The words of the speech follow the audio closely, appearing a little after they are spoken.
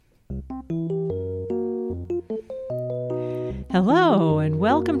Hello, and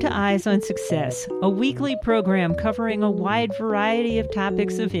welcome to Eyes on Success, a weekly program covering a wide variety of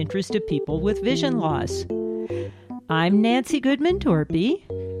topics of interest to people with vision loss. I'm Nancy Goodman Torpy.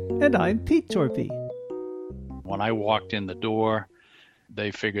 And I'm Pete Torpy. When I walked in the door,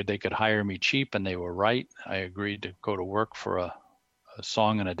 they figured they could hire me cheap, and they were right. I agreed to go to work for a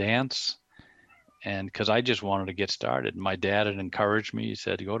song and a dance, and because I just wanted to get started. My dad had encouraged me. He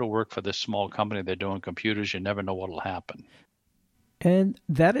said, go to work for this small company. They're doing computers. You never know what will happen. And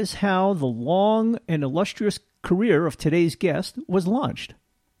that is how the long and illustrious career of today's guest was launched.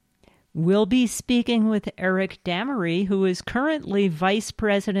 We'll be speaking with Eric Damery, who is currently Vice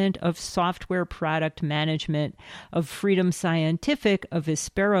President of Software Product Management of Freedom Scientific, a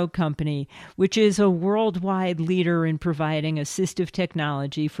Vispero company, which is a worldwide leader in providing assistive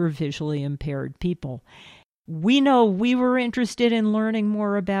technology for visually impaired people. We know we were interested in learning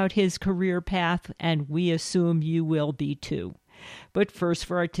more about his career path, and we assume you will be too. But first,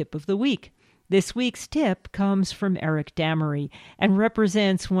 for our tip of the week. This week's tip comes from Eric Damery and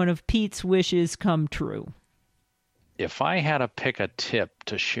represents one of Pete's wishes come true. If I had to pick a tip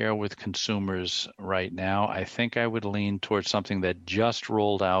to share with consumers right now, I think I would lean towards something that just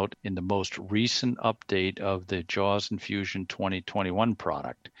rolled out in the most recent update of the JAWS Infusion 2021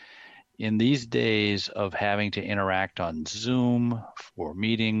 product. In these days of having to interact on Zoom for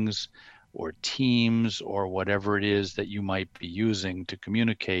meetings, or Teams, or whatever it is that you might be using to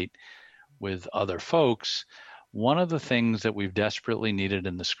communicate with other folks, one of the things that we've desperately needed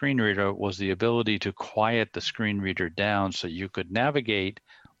in the screen reader was the ability to quiet the screen reader down so you could navigate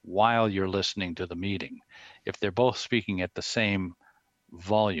while you're listening to the meeting. If they're both speaking at the same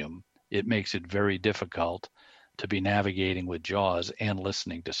volume, it makes it very difficult to be navigating with JAWS and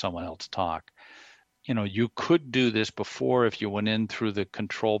listening to someone else talk. You know, you could do this before if you went in through the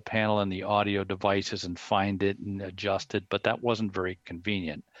control panel and the audio devices and find it and adjust it, but that wasn't very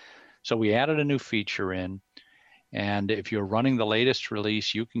convenient. So we added a new feature in, and if you're running the latest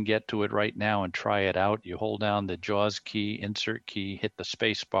release, you can get to it right now and try it out. You hold down the JAWS key, insert key, hit the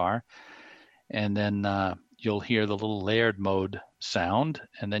space bar, and then you'll hear the little layered mode sound,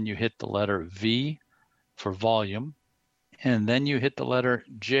 and then you hit the letter V for volume, and then you hit the letter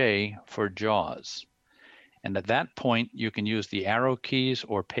J for JAWS. And at that point, you can use the arrow keys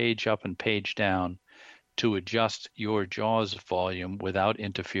or page up and page down to adjust your JAWS volume without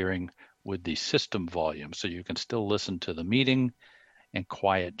interfering with the system volume. So you can still listen to the meeting and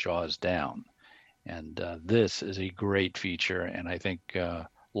quiet JAWS down. And this is a great feature. And I think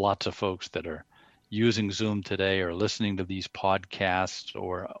lots of folks that are using Zoom today or listening to these podcasts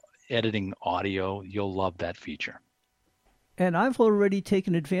or editing audio, you'll love that feature. And I've already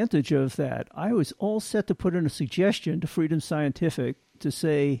taken advantage of that. I was all set to put in a suggestion to Freedom Scientific to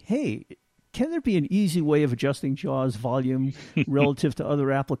say, hey, can there be an easy way of adjusting JAWS volume relative to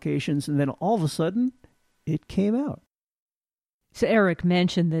other applications? And then all of a sudden, it came out. So Eric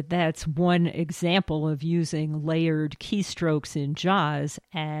mentioned that that's one example of using layered keystrokes in JAWS,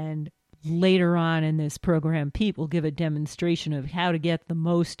 and later on in this program, Pete will give a demonstration of how to get the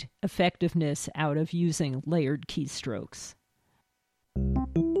most effectiveness out of using layered keystrokes.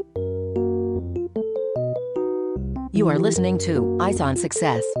 You are listening to Eyes on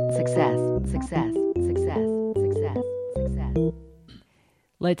Success. Success, success, success, success, success.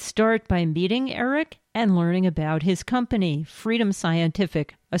 Let's start by meeting Eric and learning about his company, Freedom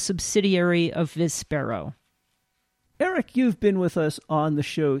Scientific, a subsidiary of Vispero. Eric, you've been with us on the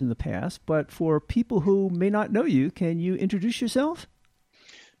show in the past, but for people who may not know you, can you introduce yourself?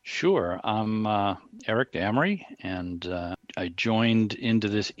 Sure. I'm Eric Damery, and I joined into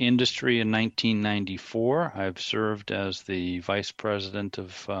this industry in 1994. I've served as the Vice President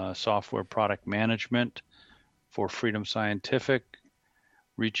of Software Product Management for Freedom Scientific,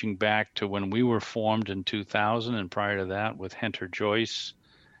 reaching back to when we were formed in 2000, and prior to that with Hunter Joyce.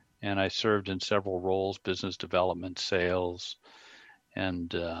 And I served in several roles: business development, sales,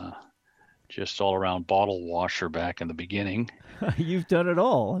 and just all around bottle washer back in the beginning. You've done it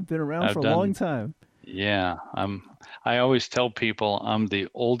all. I've been around for a long time. Yeah, I always tell people I'm the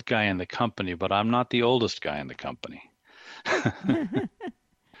old guy in the company, but I'm not the oldest guy in the company.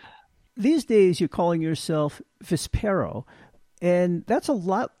 These days, you're calling yourself Vispero, and that's a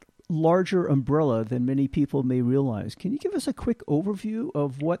lot larger umbrella than many people may realize. Can you give us a quick overview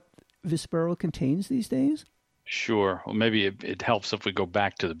of what Vispero contains these days? Sure. Well, maybe it helps if we go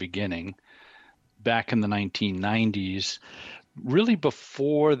back to the beginning. Back in the 1990s, really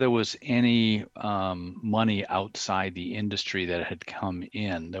before there was any money outside the industry that had come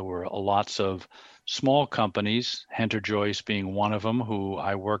in, there were lots of small companies, Henter Joyce being one of them, who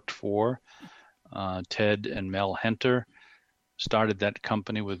I worked for. Ted and Mel Henter started that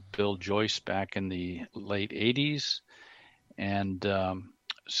company with Bill Joyce back in the late 80s. And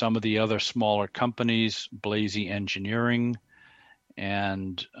some of the other smaller companies, Blazy Engineering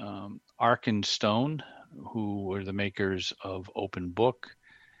and Arkenstone, who were the makers of OpenBook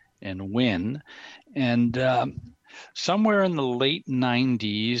and Win. And somewhere in the late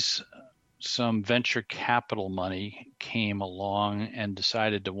 90s, some venture capital money came along and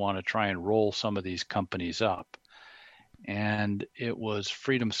decided to want to try and roll some of these companies up. And it was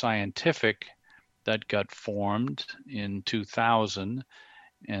Freedom Scientific that got formed in 2000,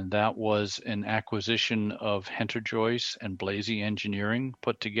 and that was an acquisition of Henter Joyce and Blazy Engineering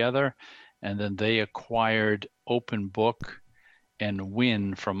put together, and then they acquired OpenBook and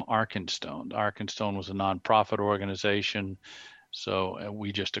Win from Arkenstone. Arkenstone was a nonprofit organization, so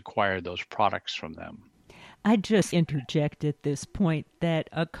we just acquired those products from them. I just interject at this point that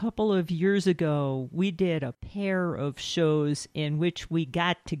a couple of years ago, we did a pair of shows in which we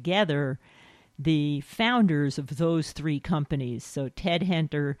got together the founders of those three companies. So Ted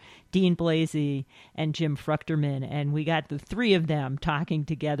Henter, Dean Blazy, and Jim Fruchterman. And we got the three of them talking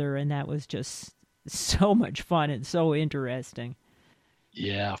together, and that was just so much fun and so interesting.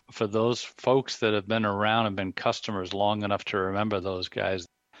 Yeah, for those folks that have been around and been customers long enough to remember those guys,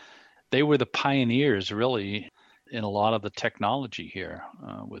 they were the pioneers, really, in a lot of the technology here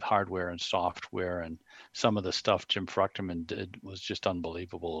with hardware and software, and some of the stuff Jim Fruchterman did was just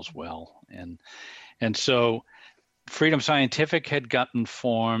unbelievable as well. And so Freedom Scientific had gotten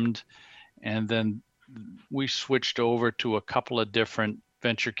formed, and then we switched over to a couple of different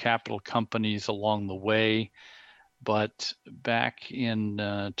venture capital companies along the way. But back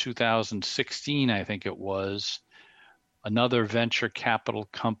in 2016, I think it was, another venture capital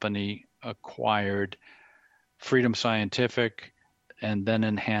company acquired Freedom Scientific and then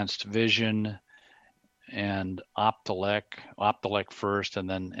Enhanced Vision and Optelec first and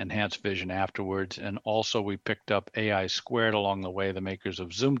then Enhanced Vision afterwards. And also we picked up AI Squared along the way, the makers of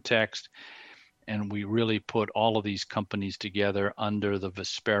ZoomText. And we really put all of these companies together under the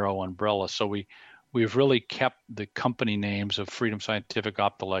Vispero umbrella. So we've really kept the company names of Freedom Scientific,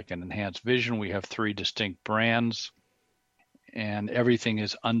 Optelec, and Enhanced Vision. We have three distinct brands, and everything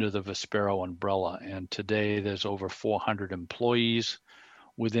is under the Vispero umbrella. And today there's over 400 employees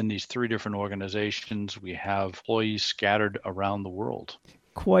within these three different organizations. We have employees scattered around the world.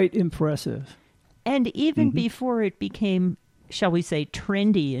 Quite impressive. And even before it became, shall we say,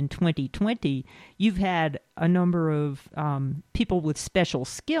 trendy in 2020, you've had a number of people with special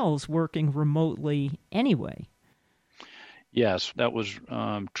skills working remotely anyway. Yes, that was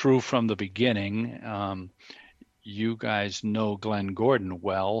true from the beginning. You guys know Glenn Gordon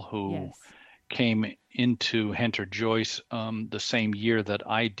well, who came into Henter Joyce the same year that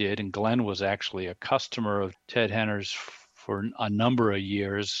I did. And Glenn was actually a customer of Ted Henter's for a number of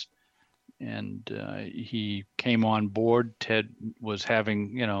years. And he came on board. Ted was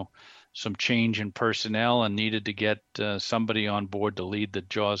having, some change in personnel and needed to get somebody on board to lead the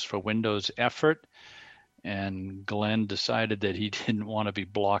JAWS for Windows effort. And Glenn decided that he didn't want to be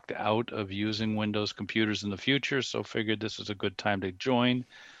blocked out of using Windows computers in the future, so figured this was a good time to join.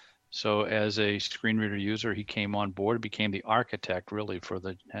 So as a screen reader user, he came on board and became the architect, really, for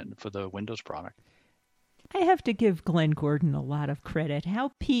the Windows product. I have to give Glenn Gordon a lot of credit.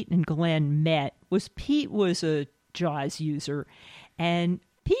 How Pete and Glenn met was Pete was a JAWS user, and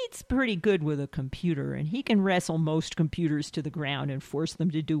Pete's pretty good with a computer, and he can wrestle most computers to the ground and force them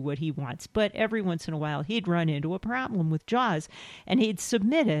to do what he wants. But every once in a while, he'd run into a problem with JAWS, and he'd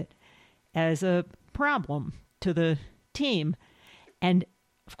submit it as a problem to the team. And,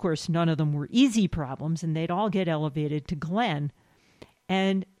 of course, none of them were easy problems, and they'd all get elevated to Glenn.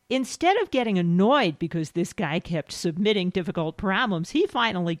 And instead of getting annoyed because this guy kept submitting difficult problems, he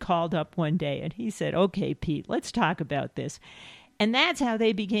finally called up one day, and he said, "Okay, Pete, let's talk about this." And that's how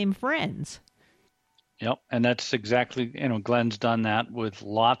they became friends. Yep, and that's exactly, Glenn's done that with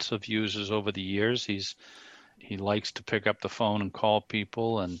lots of users over the years. He likes to pick up the phone and call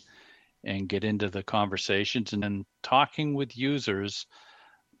people and get into the conversations. And then talking with users,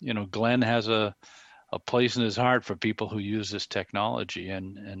 Glenn has a place in his heart for people who use this technology.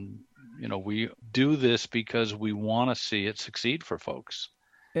 And we do this because we want to see it succeed for folks.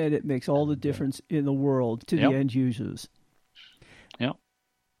 And it makes all the difference in the world to the end users. Yep.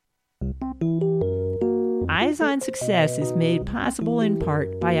 Eyes on Success is made possible in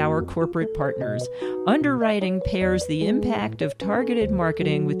part by our corporate partners. Underwriting pairs the impact of targeted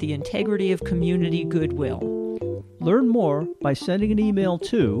marketing with the integrity of community goodwill. Learn more by sending an email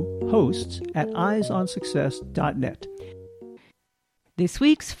to hosts@eyesonsuccess.net. This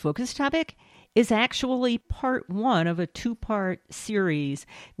week's focus topic is actually part one of a two-part series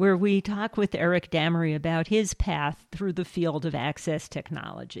where we talk with Eric Damery about his path through the field of access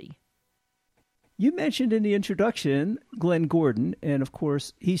technology. You mentioned in the introduction Glenn Gordon, and of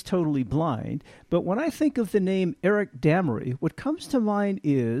course, he's totally blind. But when I think of the name Eric Damery, what comes to mind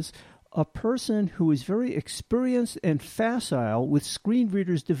is a person who is very experienced and facile with screen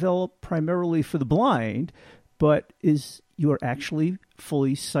readers developed primarily for the blind, but you're actually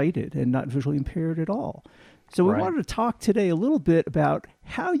fully sighted and not visually impaired at all. So we wanted to talk today a little bit about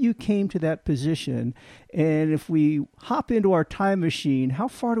how you came to that position, and if we hop into our time machine, how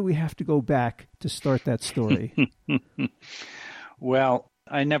far do we have to go back to start that story? Well,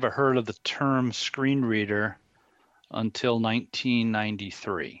 I never heard of the term screen reader until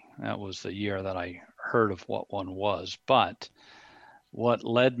 1993. That was the year that I heard of what one was. But what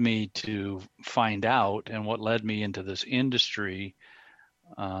led me to find out and what led me into this industry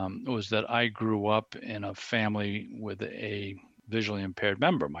was that I grew up in a family with a visually impaired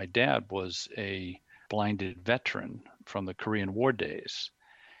member. My dad was a blinded veteran from the Korean War days.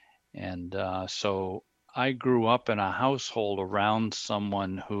 And so I grew up in a household around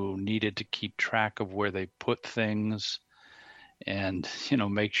someone who needed to keep track of where they put things and,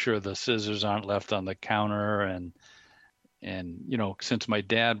 make sure the scissors aren't left on the counter. And since my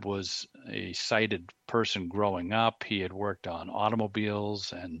dad was a sighted person growing up, he had worked on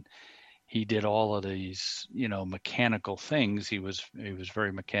automobiles and he did all of these, mechanical things. He was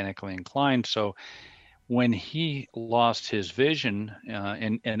very mechanically inclined. So when he lost his vision,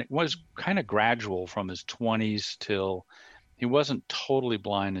 and it was kind of gradual from his 20s till he wasn't totally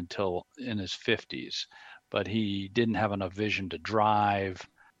blind until in his 50s, but he didn't have enough vision to drive.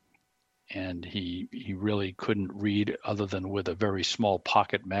 And he really couldn't read other than with a very small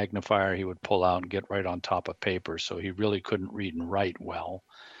pocket magnifier he would pull out and get right on top of paper. So he really couldn't read and write well.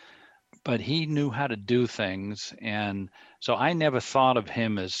 But he knew how to do things. And so I never thought of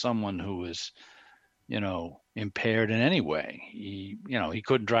him as someone who was, impaired in any way. He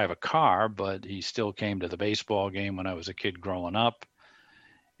couldn't drive a car, but he still came to the baseball game when I was a kid growing up.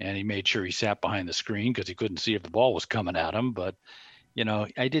 And he made sure he sat behind the screen because he couldn't see if the ball was coming at him. But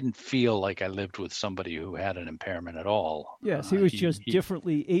I didn't feel like I lived with somebody who had an impairment at all. Yes, he was just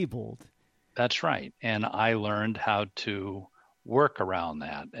differently abled. That's right. And I learned how to work around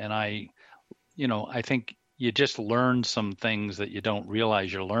that. And I think you just learn some things that you don't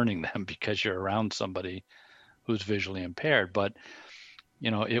realize you're learning them because you're around somebody who's visually impaired. But,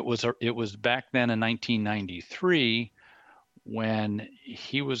 it was back then in 1993 when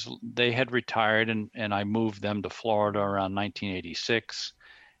they had retired and I moved them to Florida around 1986.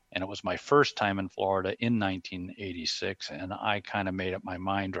 And it was my first time in Florida in 1986. And I kind of made up my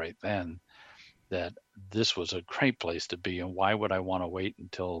mind right then that this was a great place to be. And why would I want to wait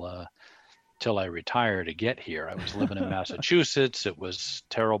until I retire to get here? I was living in Massachusetts. It was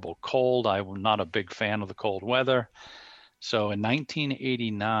terrible cold. I was not a big fan of the cold weather. So in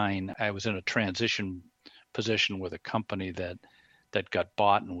 1989, I was in a transition position with a company that got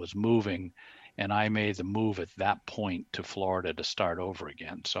bought and was moving, and I made the move at that point to Florida to start over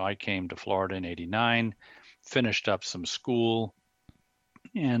again. So I came to Florida in 89, finished up some school,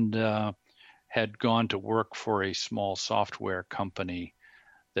 and had gone to work for a small software company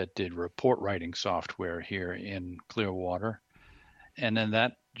that did report writing software here in Clearwater. And then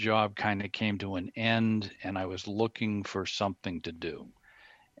that job kind of came to an end, and I was looking for something to do.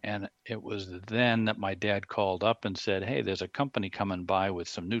 And it was then that my dad called up and said, hey, there's a company coming by with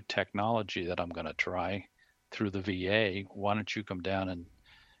some new technology that I'm going to try through the VA. Why don't you come down? And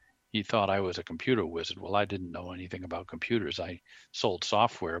he thought I was a computer wizard. Well, I didn't know anything about computers. I sold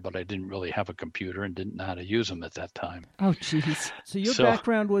software, but I didn't really have a computer and didn't know how to use them at that time. Oh, geez. So your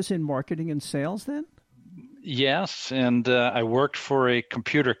background was in marketing and sales then? Yes, and I worked for a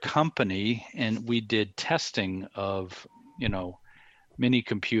computer company, and we did testing of, mini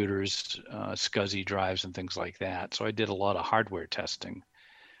computers, SCSI drives and things like that. So I did a lot of hardware testing,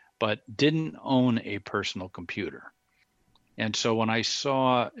 but didn't own a personal computer. And so when I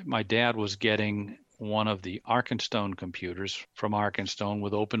saw my dad was getting one of the Arkenstone computers from Arkenstone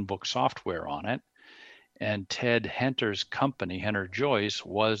with open book software on it, and Ted Henter's company, Henter Joyce,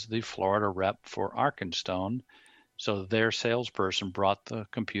 was the Florida rep for Arkenstone. So their salesperson brought the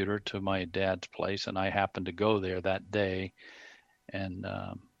computer to my dad's place, and I happened to go there that day and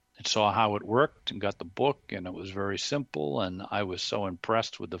saw how it worked and got the book, and it was very simple. And I was so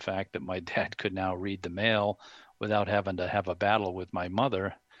impressed with the fact that my dad could now read the mail without having to have a battle with my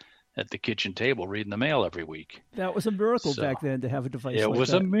mother at the kitchen table reading the mail every week. That was a miracle So back then to have a device it like was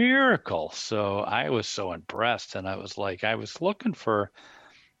that. a miracle. So I was so impressed, and I was looking for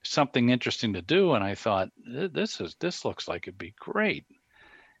something interesting to do, and I thought this looks like it'd be great.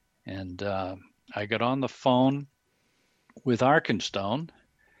 And I got on the phone with Arkenstone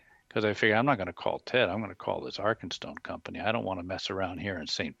because I figured I'm not going to call Ted. I'm going to call this Arkenstone company. I don't want to mess around here in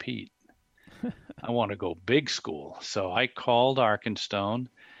St. Pete. I want to go big school. So I called Arkenstone,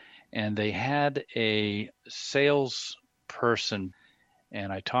 and they had a salesperson,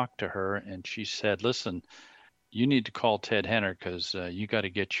 and I talked to her, and she said, listen, you need to call Ted Henner because you got to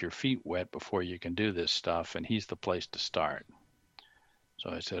get your feet wet before you can do this stuff, and he's the place to start. So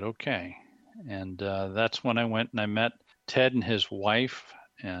I said, okay. And that's when I went and I met Ted and his wife,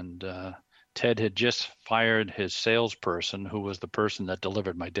 and Ted had just fired his salesperson, who was the person that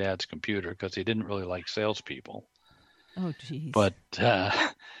delivered my dad's computer, because he didn't really like salespeople. Oh, geez. But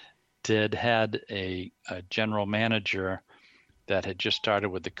Ted had a general manager that had just started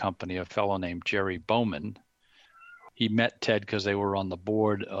with the company, a fellow named Jerry Bowman. He met Ted because they were on the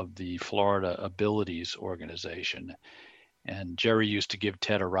board of the Florida Abilities Organization. And Jerry used to give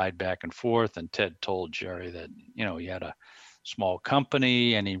Ted a ride back and forth. And Ted told Jerry that, he had a small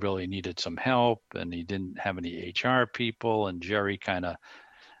company and he really needed some help and he didn't have any HR people. And Jerry kind of,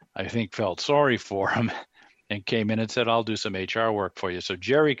 I think, felt sorry for him and came in and said, I'll do some HR work for you. So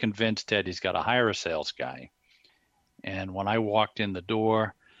Jerry convinced Ted he's got to hire a sales guy. And when I walked in the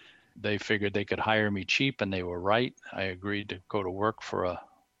door, they figured they could hire me cheap, and they were right. I agreed to go to work for a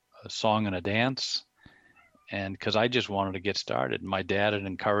song and a dance. And because I just wanted to get started. My dad had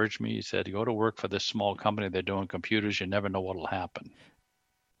encouraged me. He said, go to work for this small company. They're doing computers. You never know what will happen.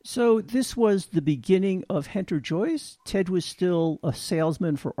 So this was the beginning of Henner Joyce? Ted was still a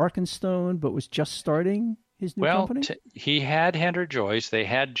salesman for Arkenstone, but was just starting his new company? He had Henner Joyce. They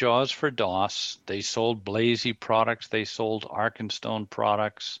had JAWS for DOS. They sold Blazy products. They sold Arkenstone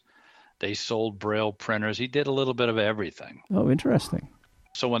products. They sold Braille printers. He did a little bit of everything. Oh, interesting.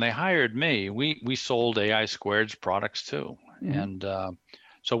 So when they hired me, we sold AI Squared's products too. Mm-hmm. And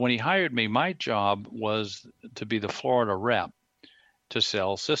so when he hired me, my job was to be the Florida rep to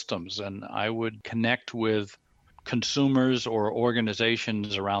sell systems. And I would connect with consumers or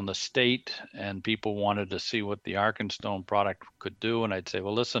organizations around the state, and people wanted to see what the Arkenstone product could do. And I'd say,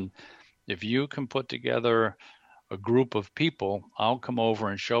 well, listen, if you can put together a group of people, I'll come over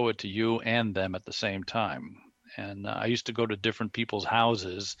and show it to you and them at the same time. And I used to go to different people's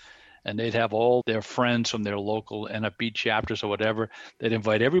houses, and they'd have all their friends from their local NFB chapters or whatever. They'd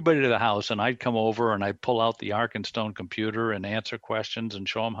invite everybody to the house, and I'd come over and I'd pull out the Arkenstone computer and answer questions and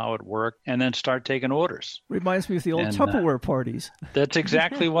show them how it worked, and then start taking orders. Reminds me of the old Tupperware parties. That's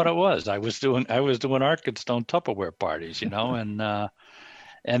exactly what it was. I was doing Arkenstone Tupperware parties,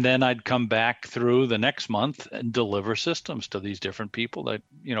 and then I'd come back through the next month and deliver systems to these different people that,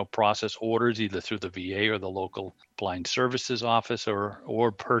 process orders either through the VA or the local blind services office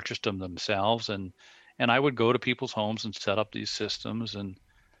or purchased them themselves. And I would go to people's homes and set up these systems and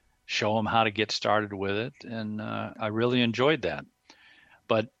show them how to get started with it. And I really enjoyed that.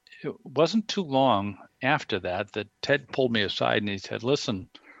 But it wasn't too long after that Ted pulled me aside and he said, listen,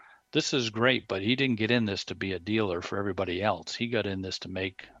 this is great, but he didn't get in this to be a dealer for everybody else. He got in this to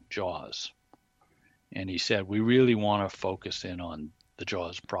make JAWS. And he said, we really want to focus in on the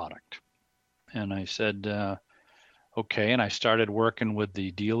JAWS product. And I said, okay. And I started working with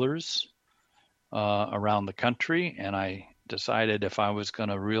the dealers around the country. And I decided if I was going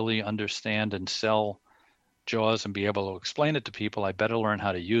to really understand and sell JAWS and be able to explain it to people, I better learn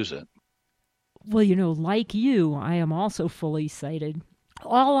how to use it. Well, like you, I am also fully sighted.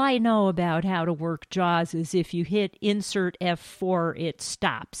 All I know about how to work JAWS is if you hit insert F4, it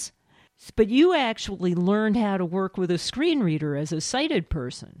stops. But you actually learned how to work with a screen reader as a sighted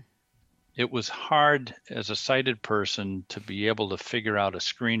person. It was hard as a sighted person to be able to figure out a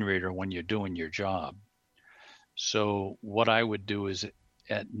screen reader when you're doing your job. So what I would do is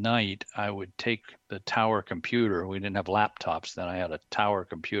at night, I would take the tower computer. We didn't have laptops then. I had a tower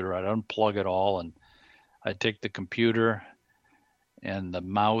computer. I'd unplug it all, and I'd take the computer and the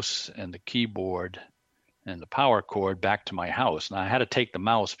mouse and the keyboard and the power cord back to my house. Now, I had to take the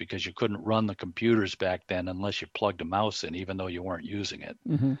mouse because you couldn't run the computers back then unless you plugged a mouse in, even though you weren't using it.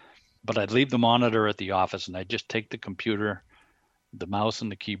 Mm-hmm. But I'd leave the monitor at the office, and I'd just take the computer, the mouse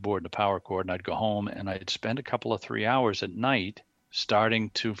and the keyboard, and the power cord, and I'd go home, and I'd spend a couple of 3 hours at night starting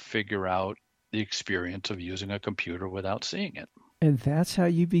to figure out the experience of using a computer without seeing it. And that's how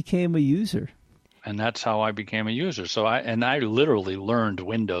you became a user. And that's how I became a user. So I literally learned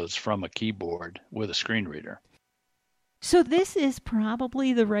Windows from a keyboard with a screen reader. So this is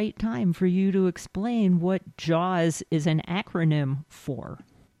probably the right time for you to explain what JAWS is an acronym for.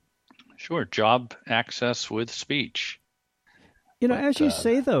 Sure, job access with speech. As you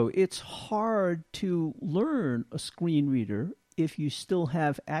say, though, it's hard to learn a screen reader if you still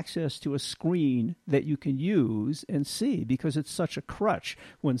have access to a screen that you can use and see, because it's such a crutch.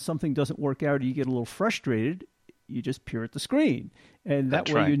 When something doesn't work out or you get a little frustrated, you just peer at the screen. And that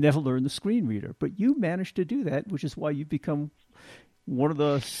way you never learn the screen reader. But you managed to do that, which is why you've become one of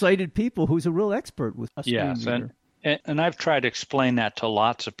the sighted people who's a real expert with a screen reader. And I've tried to explain that to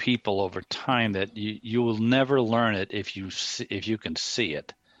lots of people over time, that you will never learn it if you can see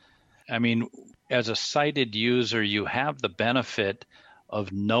it. I mean, as a sighted user, you have the benefit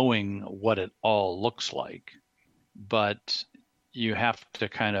of knowing what it all looks like, but you have to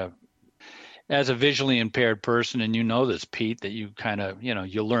kind of, as a visually impaired person, and you know this, Pete, that you kind of,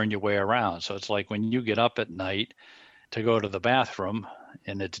 you learn your way around. So it's like when you get up at night to go to the bathroom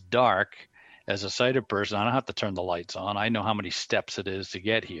and it's dark, as a sighted person, I don't have to turn the lights on. I know how many steps it is to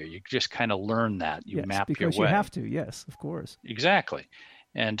get here. You just kind of learn that. You map your way. Because you have to, yes, of course. Exactly.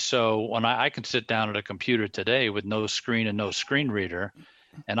 And so when I can sit down at a computer today with no screen and no screen reader,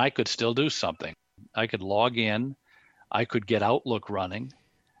 and I could still do something. I could log in, I could get Outlook running,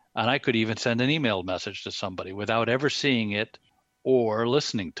 and I could even send an email message to somebody without ever seeing it or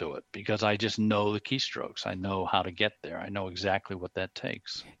listening to it, because I just know the keystrokes. I know how to get there. I know exactly what that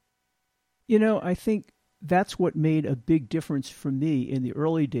takes. I think that's what made a big difference for me in the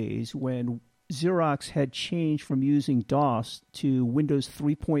early days when Xerox had changed from using DOS to Windows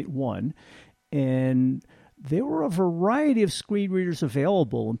 3.1, and there were a variety of screen readers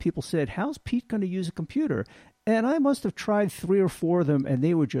available, and people said, how's Pete going to use a computer? And I must have tried 3 or 4 of them, and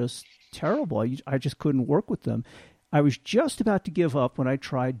they were just terrible. I just couldn't work with them. I was just about to give up when I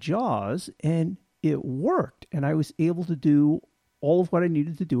tried JAWS, and it worked, and I was able to do all of what I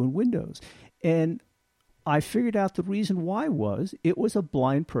needed to do in Windows. And I figured out the reason why was it was a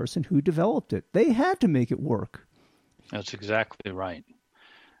blind person who developed it. They had to make it work. That's exactly right.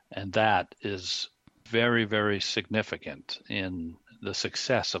 And that is very, very significant in the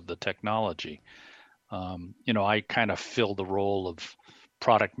success of the technology. I kind of filled the role of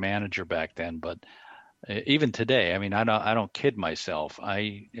product manager back then, but even today, I mean, I don't kid myself.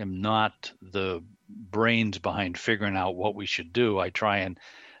 I am not the brains behind figuring out what we should do. I try and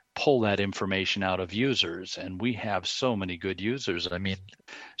pull that information out of users, and we have so many good users. I mean,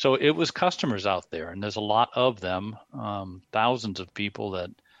 so it was customers out there, and there's a lot of them, thousands of people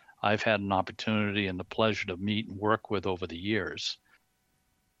that I've had an opportunity and the pleasure to meet and work with over the years.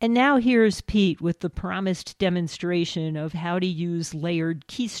 And now here's Pete with the promised demonstration of how to use layered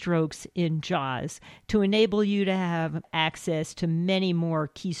keystrokes in JAWS to enable you to have access to many more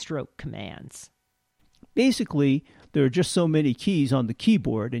keystroke commands. Basically, there are just so many keys on the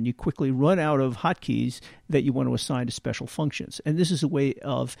keyboard, and you quickly run out of hotkeys that you want to assign to special functions. And this is a way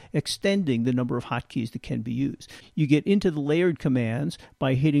of extending the number of hotkeys that can be used. You get into the layered commands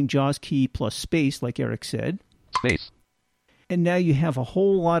by hitting JAWS key plus space, like Eric said. Space. And now you have a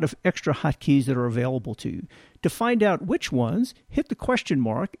whole lot of extra hotkeys that are available to you. To find out which ones, hit the question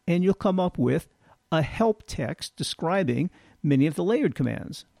mark, and you'll come up with a help text describing many of the layered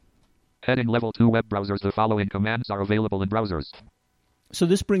commands. Heading level 2 web browsers. The following commands are available in browsers. So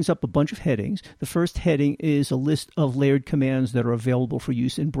this brings up a bunch of headings. The first heading is a list of layered commands that are available for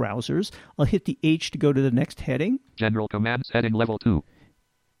use in browsers. I'll hit the H to go to the next heading. General commands. Heading level 2.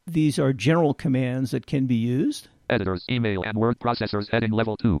 These are general commands that can be used. Editors, email, and word processors. Heading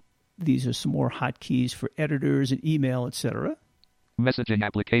level 2. These are some more hotkeys for editors and email, etc. Messaging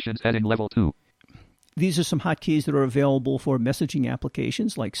applications. Heading level 2. These are some hotkeys that are available for messaging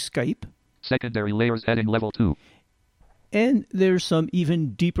applications like Skype. Secondary layers. Heading level 2. And there's some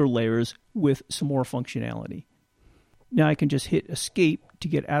even deeper layers with some more functionality. Now I can just hit Escape to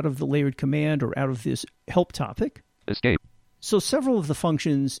get out of the layered command or out of this help topic. Escape. So several of the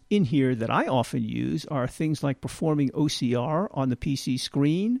functions in here that I often use are things like performing OCR on the PC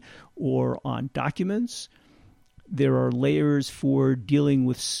screen or on documents. There are layers for dealing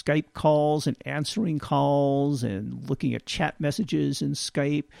with Skype calls and answering calls and looking at chat messages in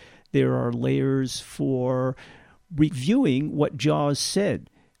Skype. There are layers for reviewing what JAWS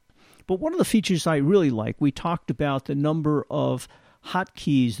said. But one of the features I really like, we talked about the number of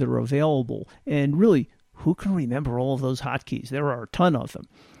hotkeys that are available, and really, who can remember all of those hotkeys? There are a ton of them.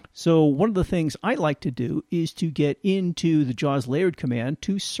 So one of the things I like to do is to get into the JAWS layered command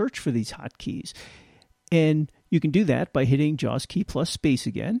to search for these hotkeys. And you can do that by hitting JAWS key plus space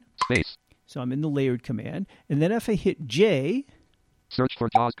again. Space. So I'm in the layered command. And then if I hit J... Search for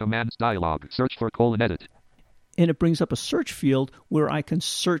JAWS commands dialog. Search for : edit. and it brings up a search field where I can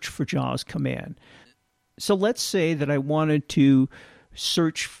search for JAWS command. So let's say that I wanted to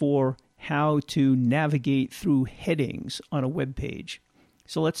search for how to navigate through headings on a web page.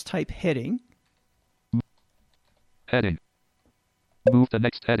 So let's type heading. Heading. Move to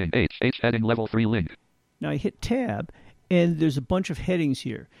next heading. H heading level 3 link. Now I hit tab, and there's a bunch of headings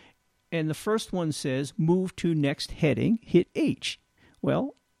here. And the first one says, move to next heading, hit H.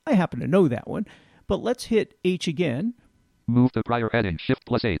 Well, I happen to know that one, but let's hit H again. Move to prior heading, Shift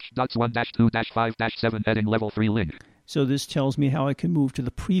plus H, dots 1-2-5-7 heading level 3 link. So this tells me how I can move to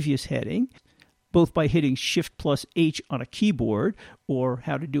the previous heading, both by hitting Shift plus H on a keyboard or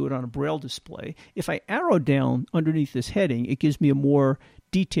how to do it on a Braille display. If I arrow down underneath this heading, it gives me a more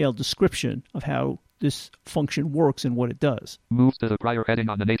detailed description of how this function works and what it does. Move to the prior heading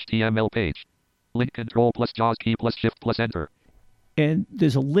on an HTML page. Link Control plus JAWS key plus Shift plus Enter. And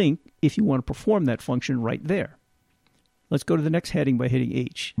there's a link if you want to perform that function right there. Let's go to the next heading by hitting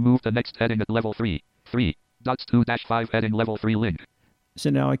H. Move to next heading at level 3. 3.2-5 heading level 3 link. So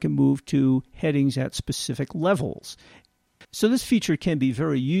now I can move to headings at specific levels. So this feature can be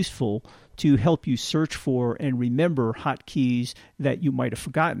very useful to help you search for and remember hotkeys that you might have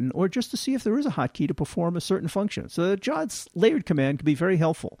forgotten, or just to see if there is a hotkey to perform a certain function. So the JAWS layered command can be very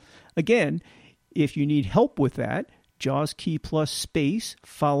helpful. Again, if you need help with that, JAWS key plus space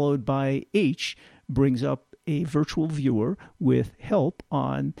followed by H brings up a virtual viewer with help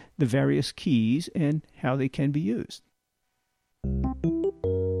on the various keys and how they can be used.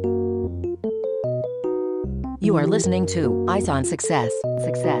 You are listening to Eyes on Success.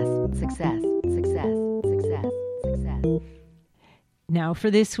 Success, success, success, success, success. Now for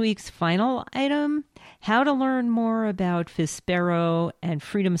this week's final item, how to learn more about Vispero and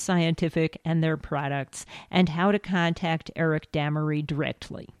Freedom Scientific and their products, and how to contact Eric Damery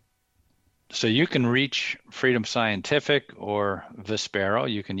directly. So you can reach Freedom Scientific or Vispero.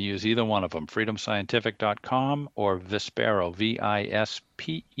 You can use either one of them, freedomscientific.com or Vispero,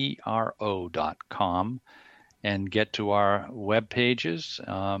 Vispero.com, and get to our web pages.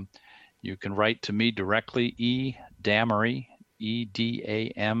 You can write to me directly, Damery,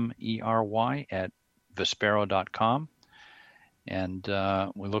 EDAMERY at Vispero.com. And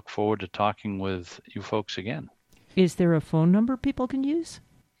we look forward to talking with you folks again. Is there a phone number people can use?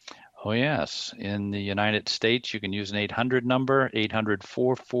 Oh, yes. In the United States, you can use an 800 number,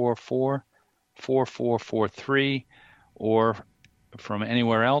 800-444-4443, or from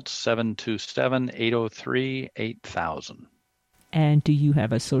anywhere else, 727-803-8000. And do you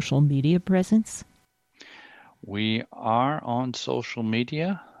have a social media presence? We are on social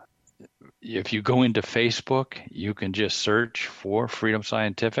media. If you go into Facebook, you can just search for Freedom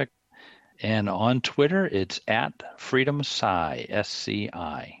Scientific. And on Twitter, it's at Freedom Sci,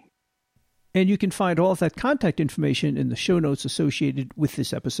 SCI. And you can find all of that contact information in the show notes associated with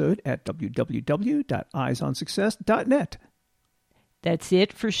this episode at www.eyesonsuccess.net. That's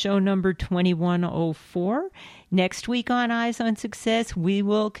it for show number 2104. Next week on Eyes on Success, we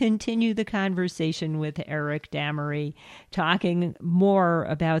will continue the conversation with Eric Damery, talking more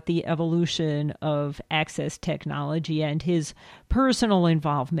about the evolution of access technology and his personal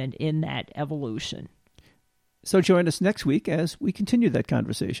involvement in that evolution. So join us next week as we continue that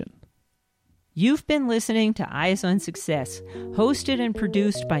conversation. You've been listening to Eyes on Success, hosted and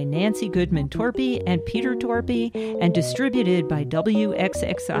produced by Nancy Goodman Torpy and Peter Torpy, and distributed by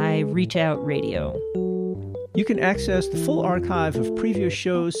WXXI Reach Out Radio. You can access the full archive of previous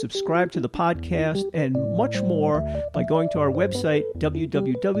shows, subscribe to the podcast, and much more by going to our website,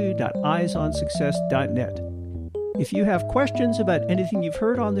 www.eyesonsuccess.net. If you have questions about anything you've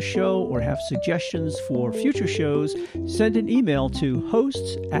heard on the show or have suggestions for future shows, send an email to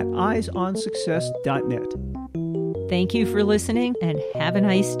hosts@eyesonsuccess.net. Thank you for listening and have a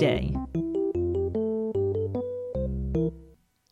nice day.